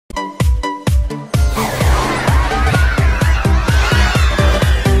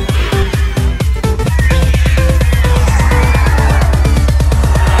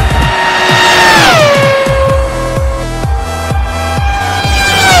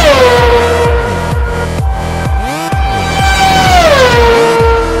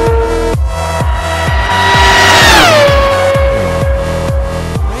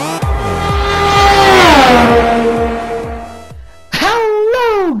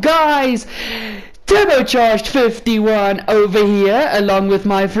guys, Turbocharged 51 over here, along with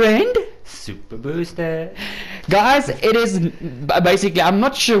my friend Super Booster. Guys, it is basically, I'm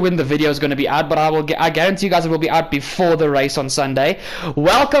not sure when the video is going to be out, but I guarantee you guys it will be out before the race on Sunday.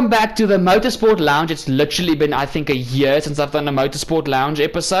 Welcome back to the Motorsport Lounge. It's literally been, I think, a year since I've done a Motorsport Lounge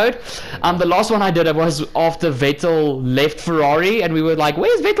episode. The last one I did was after Vettel left Ferrari, and we were like,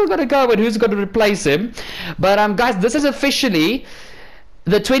 where's Vettel going to go and who's going to replace him? But guys, this is officially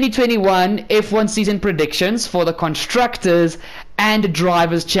the 2021 F1 season predictions for the Constructors and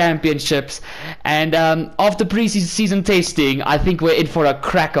Drivers Championships. And after pre-season testing, I think we're in for a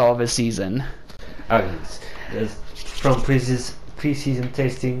cracker of a season. From pre-season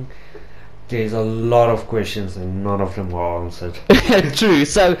testing, there's a lot of questions and none of them are answered. True.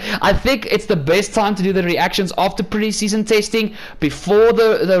 So I think it's the best time to do the reactions after pre-season testing before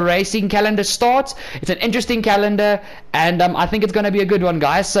the racing calendar starts. It's an interesting calendar, and I think it's going to be a good one,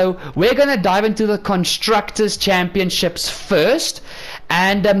 guys. So we're going to dive into the Constructors Championships first,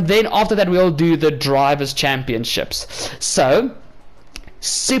 and then after that we'll do the Drivers Championships. So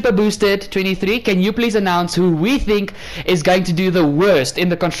Super Boosted 23, can you please announce who we think is going to do the worst in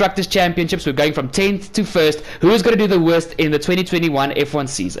the Constructors Championships? We're going from 10th to 1st. Who is going to do the worst in the 2021 F1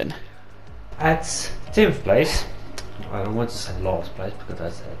 season? At 10th place, I don't want to say last place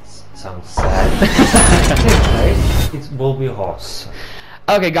because that sounds sad. 10th place, it will be Haas.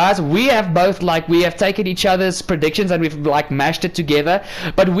 Okay guys, we have taken each other's predictions and we've mashed it together,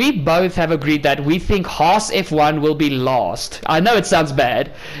 but we both have agreed that we think Haas F1 will be last. I know it sounds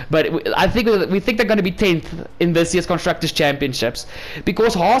bad, but we think they're going to be 10th in this year's Constructors Championships,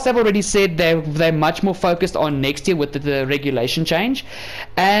 because Haas have already said they're much more focused on next year with the regulation change.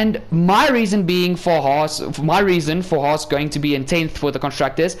 And my reason for Haas going to be in 10th for the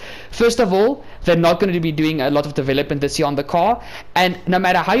Constructors, first of all, they're not going to be doing a lot of development this year on the car, and no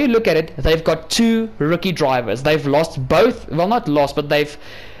matter how you look at it, they've got two rookie drivers. They've lost both, well, not lost, but they've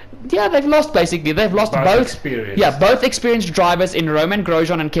lost basically. They've lost both experienced drivers in Roman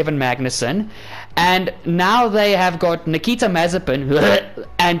Grosjean and Kevin Magnussen, and now they have got Nikita Mazepin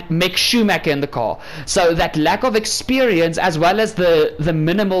and Mick Schumacher in the car. So that lack of experience, as well as the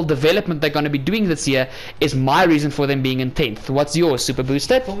minimal development they're going to be doing this year, is my reason for them being in 10th. What's yours, Super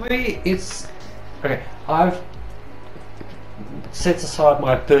Boosted? For me, it's okay. I've set aside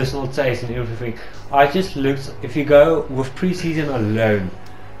my personal taste and everything. I just looked, if you go with pre-season alone,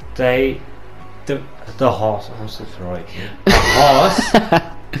 the Haas, I'm so sorry, the Haas,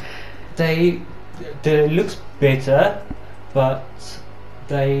 they looks better, but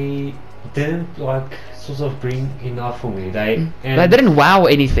they didn't sort of bring enough for me. They didn't wow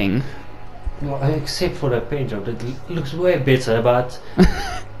anything. Well, except for the paint job, it looks way better, but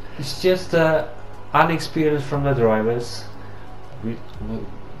it's just unexperienced from the drivers.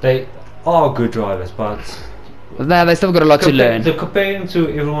 They are good drivers, but they still got a lot to learn. Comparing to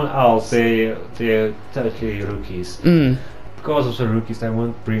everyone else, they're totally rookies. Because of the rookies, they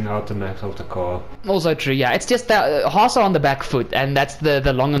won't bring out the max of the car. Also true, yeah. It's just that Haas are on the back foot, and that's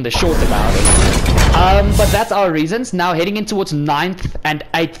the long and the short about it. But that's our reasons. Now heading in towards 9th and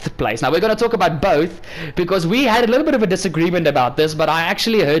 8th place. Now we're going to talk about both, because we had a little bit of a disagreement about this, but I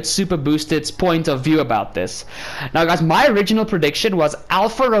actually heard Super Boosted's point of view about this. Now guys, my original prediction was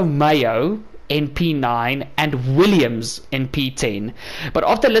Alfa Romeo in P9 and Williams in P10, but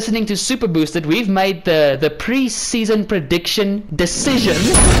after listening to Super Boosted, we've made the pre-season prediction decision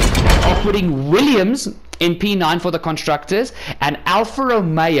of putting Williams in P9 for the Constructors and Alfa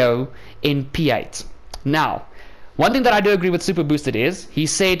Romeo in P8. Now, one thing that I do agree with Super Boosted is he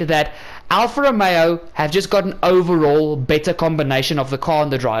said that Alfa Romeo have just got an overall better combination of the car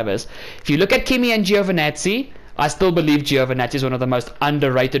and the drivers. If you look at Kimi and Giovinazzi, I still believe Giovinazzi is one of the most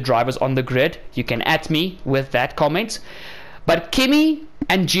underrated drivers on the grid. You can at me with that comment. But Kimi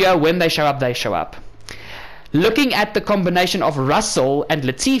and Gio, when they show up, they show up. Looking at the combination of Russell and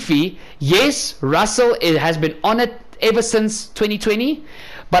Latifi, yes, Russell has been on it ever since 2020,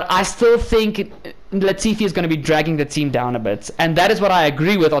 but I still think Latifi is going to be dragging the team down a bit. And that is what I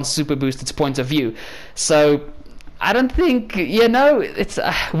agree with on Super Boosted's point of view. So I don't think, it's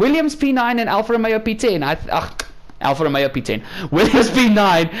Williams P9 and Alfa Romeo P10. Alfa Romeo P10. Williams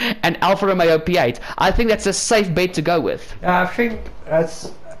P9 and Alfa Romeo P8. I think that's a safe bet to go with. I think that's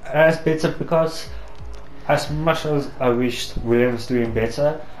better, because as much as I wish Williams doing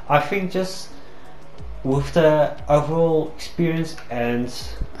better, I think just with the overall experience and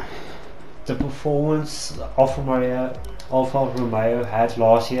the performance Alfa Romeo had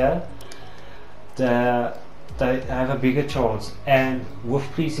last year, they have a bigger chance. And with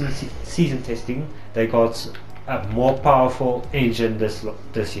pre-season testing, they got a more powerful engine this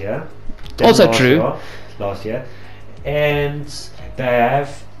year. than Also true. Last year, and they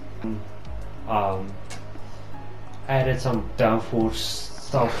have added some downforce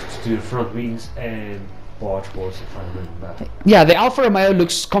stuff to the front wings and barge boards, if I remember. Yeah, the Alfa Romeo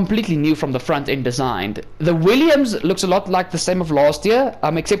looks completely new from the front end designed. The Williams looks a lot like the same of last year,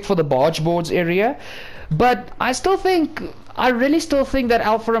 except for the barge boards area. But I really still think that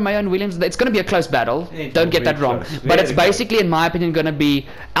Alfa Romeo and Williams, it's going to be a close battle. Don't get that wrong. But it's basically, in my opinion, going to be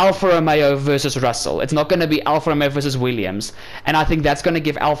Alfa Romeo versus Russell. It's not going to be Alfa Romeo versus Williams. And I think that's going to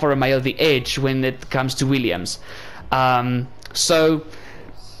give Alfa Romeo the edge when it comes to Williams. So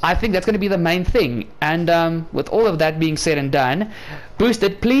I think that's going to be the main thing. And with all of that being said and done,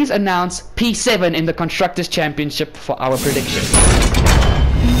 Boosted, please announce P7 in the Constructors' Championship for our prediction.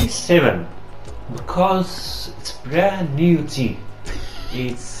 P7. Because it's brand new team.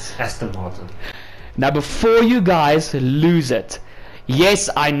 It's Aston Martin. Now before you guys lose it, yes,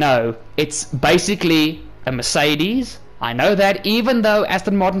 I know it's basically a Mercedes. I know that, even though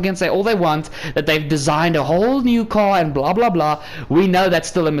Aston Martin can say all they want that they've designed a whole new car and blah blah blah, we know that's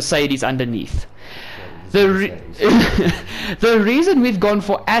still a Mercedes underneath. The reason we've gone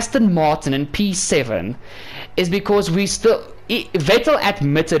for Aston Martin and P7 is because Vettel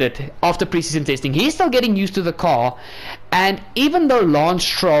admitted it after preseason testing. He's still getting used to the car, and even though Lance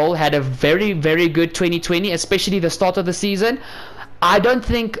Stroll had a very, very good 2020, especially the start of the season, I don't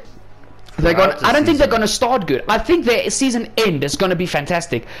think they're going to start good. I think their season end is going to be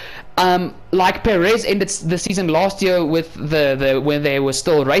fantastic. Like Perez ended the season last year with when they were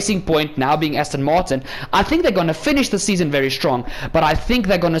still Racing Point, now being Aston Martin. I think they're going to finish the season very strong, but I think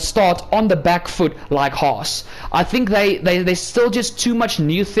they're going to start on the back foot like Haas. I think there's still just too much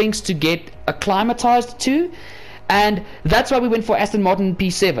new things to get acclimatized to, and that's why we went for Aston Martin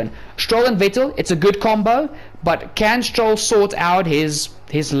P7. Stroll and Vettel, it's a good combo, but can Stroll sort out his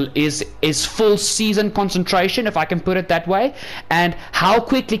full season concentration, if I can put it that way, and how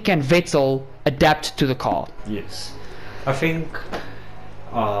quickly can Vettel adapt to the car? Yes, I think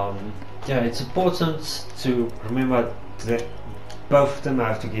it's important to remember that both of them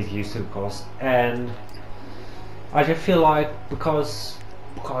have to get used to the cars, and I just feel like because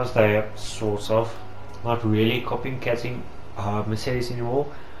they are sort of not really copycatting Mercedes anymore,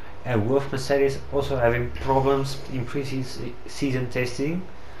 and with Mercedes also having problems in pre-season testing,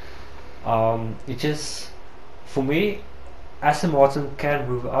 it just, for me, Aston Martin can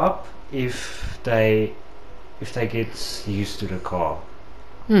move up if they get used to the car.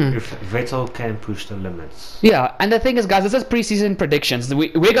 If Vettel can push the limits. Yeah, and the thing is, guys, this is preseason predictions.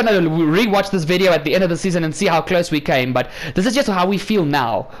 We're going to rewatch this video at the end of the season and see how close we came, but this is just how we feel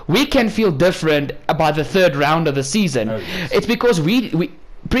now. We can feel different by the third round of the season. Oh, yes. It's because we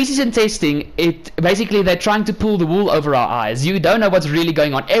preseason testing, basically they're trying to pull the wool over our eyes. You don't know what's really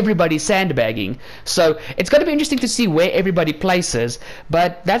going on. Everybody's sandbagging. So it's going to be interesting to see where everybody places,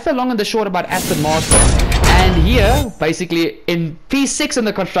 but that's the long and the short about Aston Martin. And here, basically, in P6 in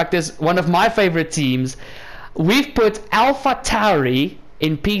the Constructors, one of my favorite teams, we've put AlphaTauri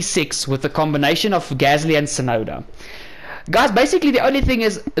in P6 with the combination of Gasly and Tsunoda. Guys, basically the only thing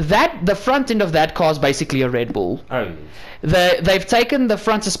is that the front end of that car is basically a Red Bull. Oh, yes. They've taken the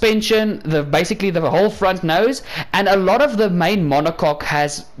front suspension, basically the whole front nose, and a lot of the main monocoque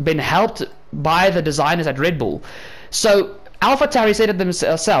has been helped by the designers at Red Bull. So AlphaTauri said it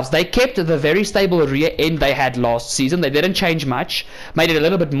themselves. They kept the very stable rear end they had last season. They didn't change much, made it a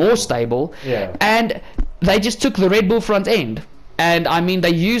little bit more stable, and they just took the Red Bull front end. And I mean,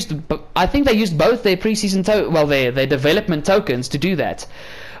 I think they used both their preseason, their development tokens to do that.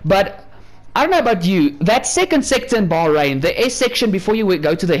 But I don't know about you, that second sector in Bahrain, the S section before you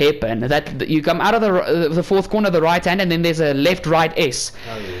go to the hairpin, that you come out of the fourth corner of the right hand, and then there's a left-right S.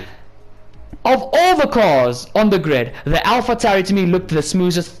 Oh, yeah. Of all the cars on the grid, the AlphaTauri to me looked the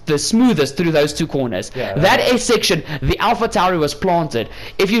smoothest through those two corners. Yeah, that S section, the AlphaTauri was planted.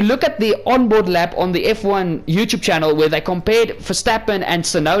 If you look at the onboard lap on the F1 YouTube channel where they compared Verstappen and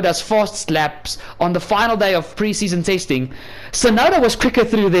Tsunoda's fast laps on the final day of preseason testing, Tsunoda was quicker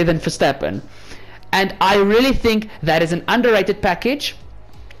through there than Verstappen. And I really think that is an underrated package.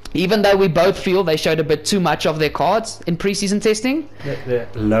 Even though we both feel they showed a bit too much of their cards in preseason testing. The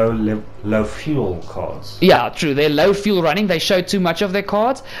low fuel cards. Yeah, true. They're low fuel running. They showed too much of their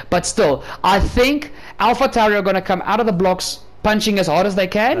cards. But still, I think AlphaTauri are going to come out of the blocks punching as hard as they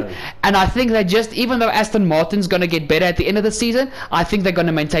can. And I think they just, even though Aston Martin's going to get better at the end of the season, I think they're going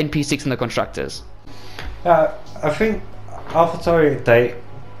to maintain P6 in the Constructors. I think AlphaTauri,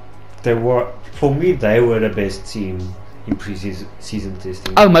 they were, for me, they were the best team in pre-season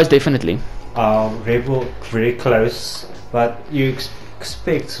testing. Oh, most definitely. Red Bull very close, but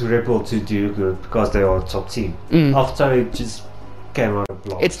expect Red Bull to do good because they are a top team. After it just came out of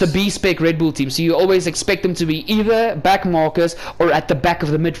blocks. It's the B-spec Red Bull team, so you always expect them to be either back markers or at the back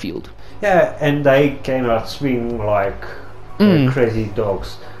of the midfield. Yeah, and they came out swinging like crazy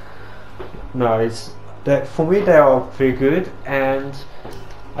dogs. No, it's that for me they are very good, and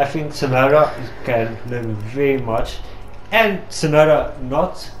I think Tsunoda can learn very much. And Tsunoda,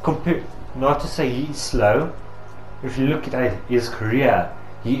 not to say he's slow. If you look at his career,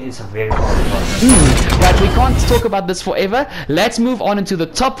 he is a very fast driver. But we can't talk about this forever. Let's move on into the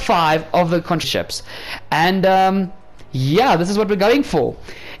top 5 of the constructors. And yeah, this is what we're going for.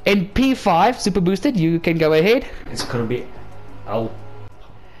 In P5, super boosted, you can go ahead. It's gonna be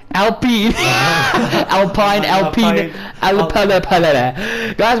Alpine. Alpine.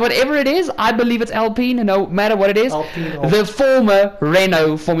 Guys, whatever it is, I believe it's Alpine, no matter what it is. The former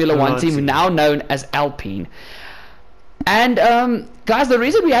Renault Formula 1 team, now known as Alpine. And guys, the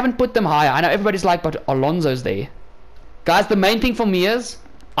reason we haven't put them higher, I know everybody's like, but Alonso's there. Guys, the main thing for me is,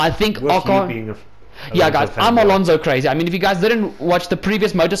 I think Ocon. Yeah, guys, I'm Alonso crazy. I mean, if you guys didn't watch the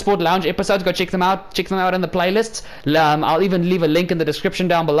previous Motorsport Lounge episodes, go check them out. Check them out in the playlists. I'll even leave a link in the description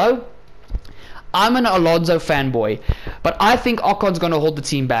down below. I'm an Alonso fanboy, but I think Ocon's going to hold the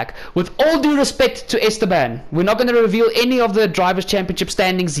team back. With all due respect to Esteban, we're not going to reveal any of the Drivers' Championship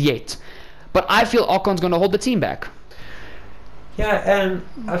standings yet, but I feel Ocon's going to hold the team back. Yeah, and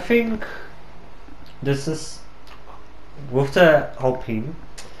I think this is with the Alpine.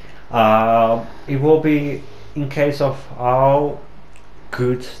 It will be in case of how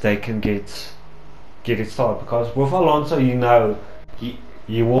good they can get it started, because with Alonso, you know,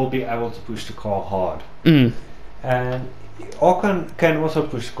 he will be able to push the car hard, and Ocon can also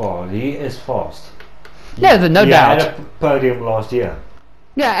push the car. He is fast. Yeah, no doubt. He had a podium last year.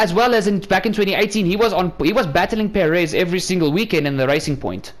 Yeah, as well as back in 2018, he was battling Perez every single weekend in the Racing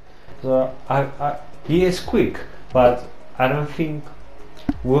Point. So he is quick, but I don't think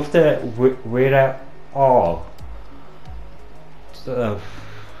with where they are, the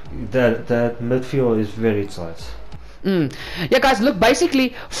midfield is very tight. Yeah, guys, look,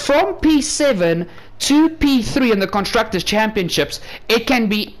 basically from P7 to P3 in the Constructors' Championships, it can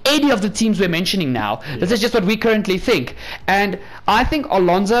be any of the teams we're mentioning now. Yeah. This is just what we currently think. And I think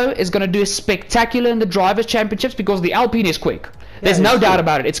Alonso is going to do spectacular in the Drivers' Championships because the Alpine is quick. There's no doubt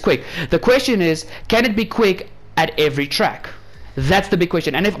about it. It's quick. The question is, can it be quick at every track? That's the big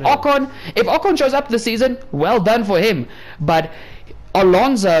question. And if Ocon shows up this season, well done for him. But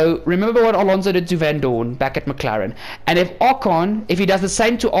Alonso, remember what Alonso did to Van Dorn back at McLaren. And if he does the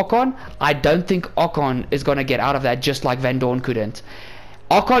same to Ocon, I don't think Ocon is going to get out of that just like Van Dorn couldn't.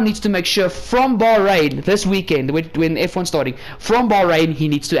 Ocon needs to make sure from Bahrain this weekend, when F1 starting, from Bahrain he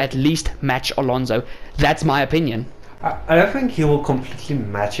needs to at least match Alonso. That's my opinion. I don't think he will completely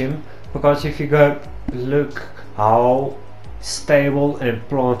match him, because if you go look how stable and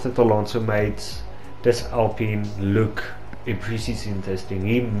planted Alonso made this Alpine look in pre-season testing.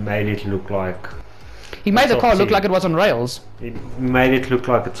 He made it look like the car look like it was on rails. He made it look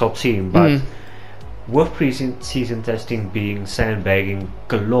like a top team, but with pre-season testing being sandbagging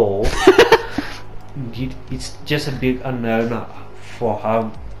galore, it's just a big unknown for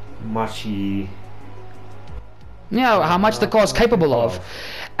how much how much the car is capable of.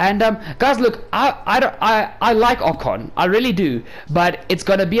 And guys, look, I like Ocon, I really do, but it's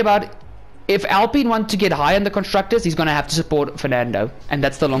gonna be about, if Alpine want to get high in the Constructors, he's gonna have to support Fernando, and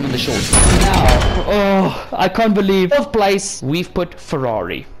that's the long and the short. Now, I can't believe 4th place we've put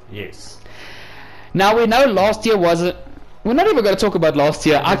Ferrari. Yes. Now we know last year wasn't. We're not even going to talk about last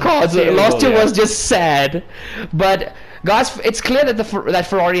year. I can't. Last year was just sad. But guys, it's clear that that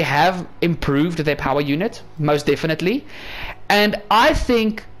Ferrari have improved their power unit, most definitely. And I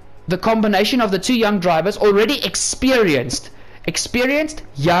think the combination of the two young drivers, already experienced,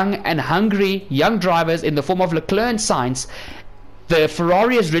 young and hungry young drivers in the form of Leclerc and Sainz, the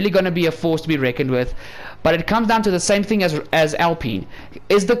Ferrari is really going to be a force to be reckoned with. But it comes down to the same thing as Alpine.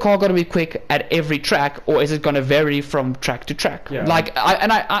 Is the car going to be quick at every track, or is it going to vary from track to track? Yeah.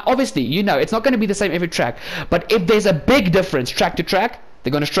 I obviously, you know, it's not going to be the same every track. But if there's a big difference track to track,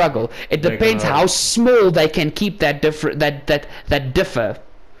 they're going to struggle. It depends how small they can keep that differ.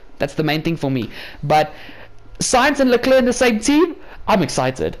 That's the main thing for me. But Sainz and Leclerc in the same team, I'm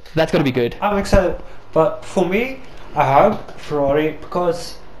excited. That's going to be good. I'm excited. But for me, I hope Ferrari,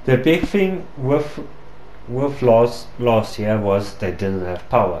 because the big thing with last year was they didn't have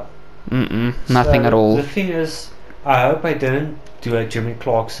power. Nothing at all. The thing is, I hope I didn't do a Jimmy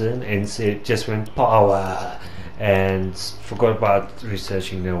Clarkson and just went power and forgot about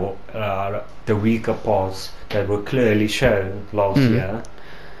researching the weaker parts that were clearly shown last year.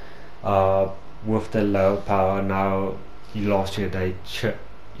 With the low power now, last year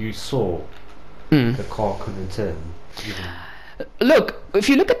you saw the car couldn't turn. Look, if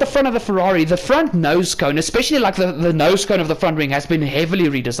you look at the front of the Ferrari, the front nose cone, especially like the nose cone of the front wing, has been heavily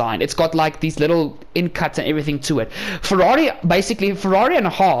redesigned. It's got like these little in cuts and everything to it. Ferrari and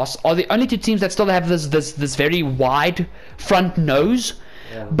Haas are the only two teams that still have this very wide front nose.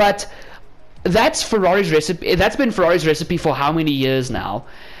 Yeah. But that's Ferrari's recipe. That's been Ferrari's recipe for how many years now?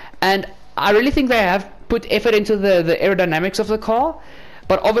 And I really think they have put effort into the aerodynamics of the car,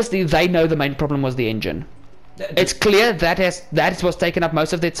 but obviously they know the main problem was the engine. It's clear that was taken up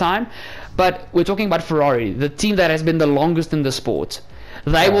most of their time, but we're talking about Ferrari, the team that has been the longest in the sport.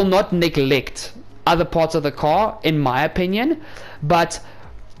 They will not neglect other parts of the car, in my opinion, but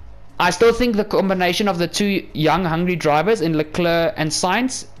I still think the combination of the two young, hungry drivers in Leclerc and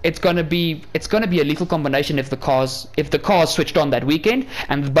Sainz, it's gonna be a lethal combination if the cars switched on that weekend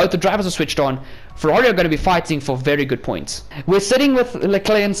and both the drivers are switched on. Ferrari are going to be fighting for very good points. We're sitting with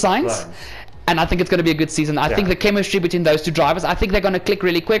Leclerc and Sainz. And I think it's going to be a good season. I think the chemistry between those two drivers, I think they're going to click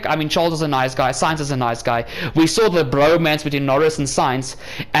really quick. I mean, Charles is a nice guy. Sainz is a nice guy. We saw the bromance between Norris and Sainz.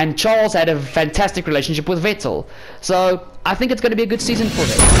 And Charles had a fantastic relationship with Vettel. So I think it's going to be a good season for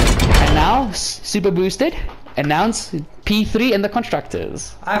them. And now, Super Boosted announce P3 in the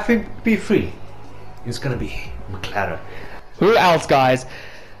Constructors. I think P3 is going to be McLaren. Who else, guys?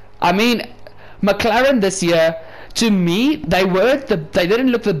 I mean, McLaren this year... To me, they didn't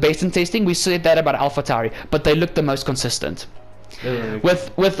look the best in testing. We said that about AlphaTauri, but they looked the most consistent.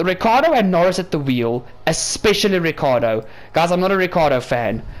 With Ricciardo and Norris at the wheel, especially Ricciardo. Guys, I'm not a Ricciardo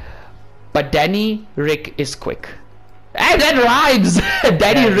fan, but Danny Rick is quick. And that rhymes!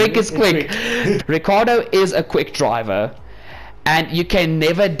 Danny Rick is quick. Ricciardo is a quick driver, and you can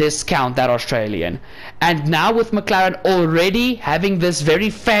never discount that Australian. And now with McLaren already having this very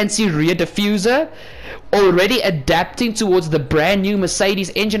fancy rear diffuser, already adapting towards the brand new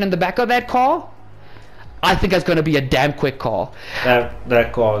Mercedes engine in the back of that car, I think that's going to be a damn quick car.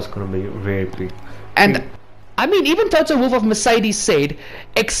 That car is going to be very big. And I mean, even Toto Wolff of Mercedes said,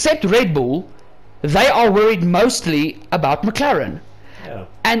 except Red Bull, they are worried mostly about McLaren. Yeah.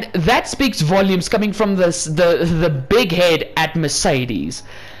 And that speaks volumes coming from the big head at Mercedes.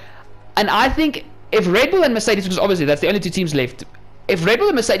 And I think if Red Bull and Mercedes, because obviously that's the only two teams left, if Red Bull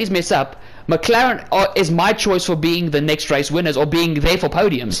and Mercedes mess up, McLaren is my choice for being the next race winners or being there for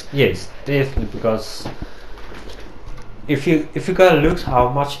podiums. Yes, definitely, because if you gotta look how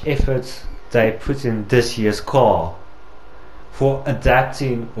much effort they put in this year's car for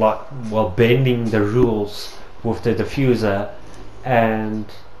adapting, bending the rules with the diffuser and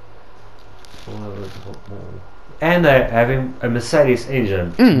having a Mercedes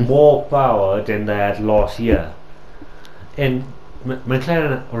engine more power than they had last year, and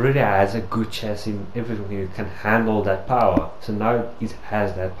McLaren already has a good chassis and everything. It can handle that power, so now it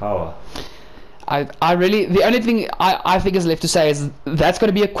has that power. I really, the only thing I think is left to say is that's going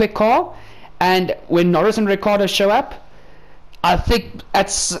to be a quick car, and when Norris and Ricciardo show up, I think at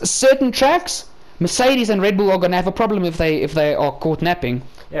certain tracks Mercedes and Red Bull are going to have a problem if they are caught napping,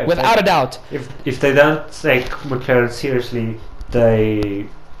 without a doubt. If they don't take McLaren seriously, they're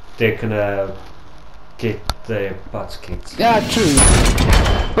gonna get their butts kicked. Yeah, true.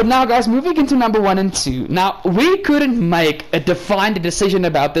 But now, guys, moving into number 1 and 2. Now, we couldn't make a defined decision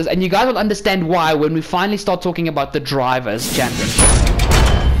about this, and you guys will understand why when we finally start talking about the Drivers' Championship.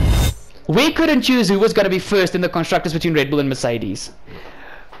 We couldn't choose who was going to be first in the Constructors between Red Bull and Mercedes.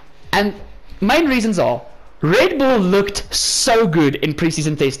 And main reasons are, Red Bull looked so good in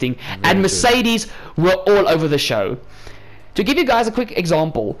preseason testing, and Mercedes were all over the show. To give you guys a quick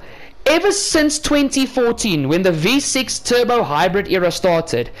example, ever since 2014, when the V6 turbo hybrid era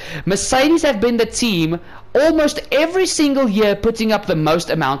started, Mercedes have been the team almost every single year putting up the most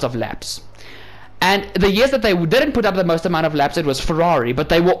amount of laps. And the years that they didn't put up the most amount of laps, it was Ferrari, but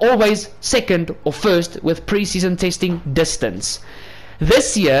they were always second or first with preseason testing distance.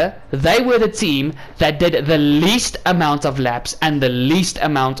 This year, they were the team that did the least amount of laps and the least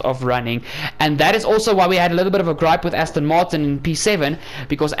amount of running. And that is also why we had a little bit of a gripe with Aston Martin in P7,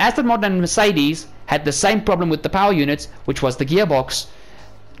 because Aston Martin and Mercedes had the same problem with the power units, which was the gearbox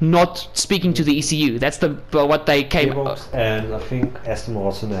not speaking to the ECU. That's what they came... Gearbox, and I think Aston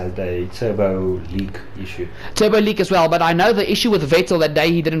Martin had a turbo leak issue. Turbo leak as well, but I know the issue with Vettel that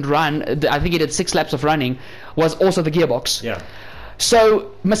day he didn't run, I think he did 6 laps of running, was also the gearbox. Yeah.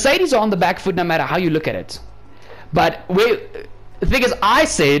 So Mercedes are on the back foot no matter how you look at it. But the thing is, I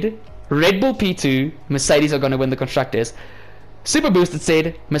said Red Bull P2, Mercedes are going to win the Constructors. Super Boosted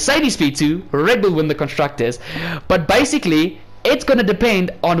said Mercedes P2, Red Bull win the Constructors. But basically, it's going to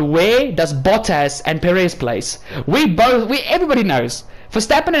depend on where does Bottas and Perez place. Everybody knows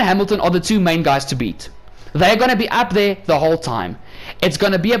Verstappen and Hamilton are the two main guys to beat. They're going to be up there the whole time. It's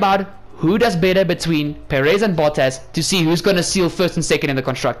going to be about who does better between Perez and Bottas to see who's going to seal first and second in the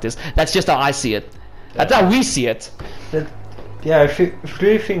Constructors. That's just how I see it. That's how we see it. Yeah, if you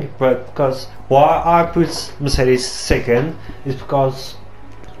really think about it, because why I put Mercedes second is because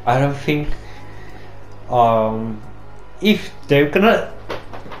I don't think if they're gonna,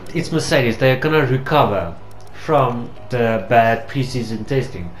 it's Mercedes, they're gonna recover from the bad preseason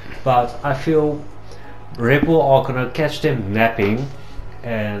testing, but I feel Red Bull are gonna catch them napping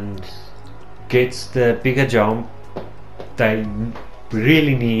and get the bigger jump they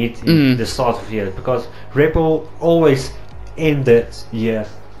really need in the start of the year, because Red Bull always ended year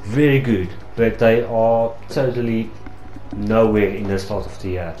very good, but they are totally nowhere in the start of the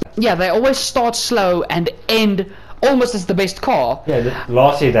year. Yeah, they always start slow and end almost as the best car. Yeah,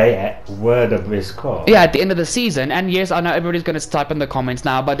 last year they were the best car. Yeah, at the end of the season. And yes, I know everybody's going to type in the comments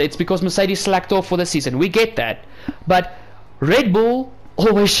now, but it's because Mercedes slacked off for the season. We get that. But Red Bull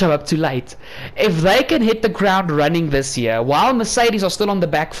always show up too late. If they can hit the ground running this year while Mercedes are still on the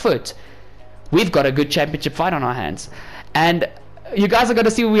back foot, we've got a good championship fight on our hands. And you guys are going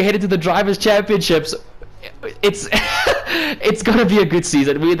to see when we head into the Drivers' Championships, it's it's going to be a good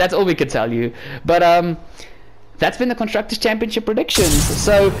season. That's all we can tell you. But that's been the Constructors' Championship predictions.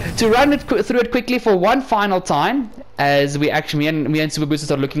 So to run it through it quickly for one final time, as me and Super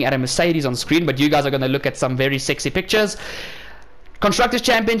Boosters are looking at a Mercedes on screen, but you guys are going to look at some very sexy pictures. Constructors'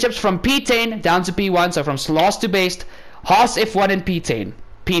 Championships from P10 down to P1, so from last to best. Haas F1 and P10.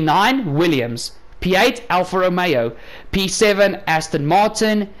 P9 Williams. P8 Alfa Romeo. P7 Aston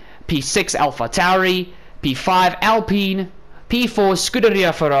Martin. P6 Alfa Tauri. P5 Alpine. P4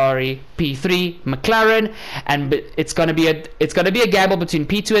 Scuderia Ferrari. P3 McLaren. And it's gonna be a gamble between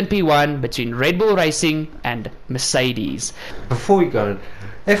P2 and P1, between Red Bull Racing and Mercedes. Before we go,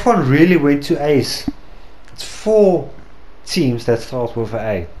 F1 really went to ace. It's 4 teams that start with an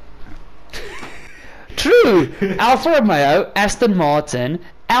A. True. Alfa Romeo, Aston Martin,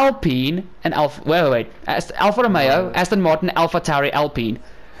 Alpine, and Alfa Romeo, Aston Martin, Alfa Tauri, Alpine.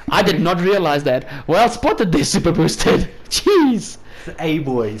 I did not realize that. Well spotted there, Super Boosted. Jeez. A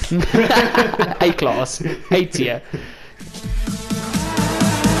boys. A class. A tier.